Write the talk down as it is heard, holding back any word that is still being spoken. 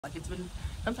Like, it's been,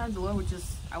 sometimes the Lord would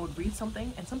just, I would read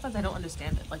something and sometimes I don't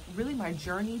understand it. Like, really, my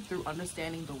journey through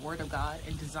understanding the Word of God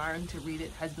and desiring to read it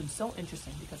has been so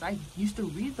interesting, because I used to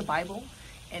read the Bible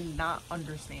and not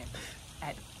understand it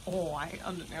at all. I didn't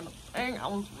understand the thing I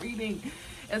was reading.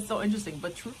 It's so interesting.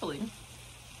 But truthfully,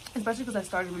 especially because I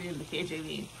started reading the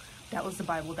KJV, that was the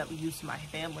Bible that we used in my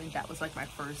family. That was like my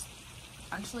first,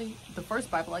 actually, the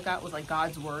first Bible I got was like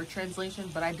God's Word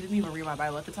translation, but I didn't even read my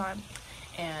Bible at the time.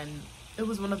 And it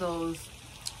was one of those,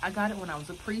 I got it when I was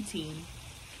a preteen,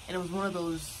 and it was one of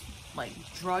those like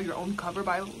draw your own cover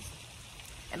Bibles,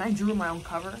 and I drew my own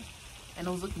cover, and it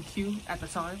was looking cute at the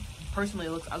time. Personally,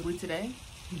 it looks ugly today,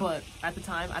 but at the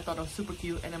time I thought it was super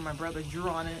cute. And then my brother drew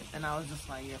on it, and I was just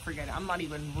like, yeah, forget it, I'm not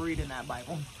even reading that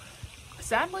Bible.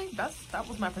 Sadly, that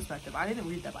was my perspective. I didn't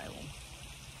read that Bible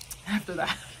after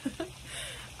that.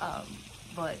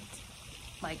 But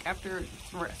like, after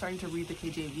starting to read the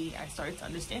KJV, I started to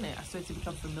understand it. I started to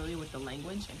become familiar with the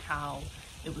language and how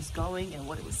it was going and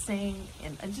what it was saying.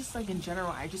 And just like in general,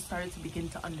 I just started to begin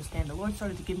to understand. The Lord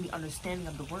started to give me understanding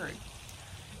of the Word.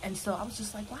 And so I was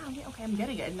just like, wow, yeah, okay, I'm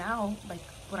getting it. And now, like,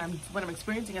 what I'm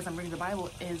experiencing as I'm reading the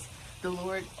Bible is the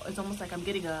Lord, it's almost like I'm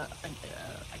getting I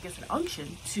guess an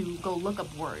unction to go look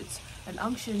up words, an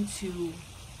unction to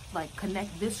like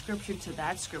connect this scripture to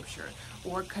that scripture,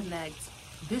 or connect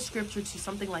this scripture to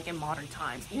something like in modern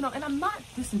times, you know. And I'm not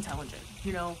this intelligent,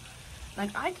 you know, like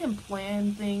I can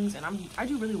plan things, and I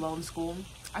do really well in school.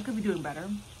 I could be doing better.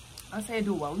 I say I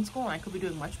do well in school, and I could be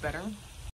doing much better.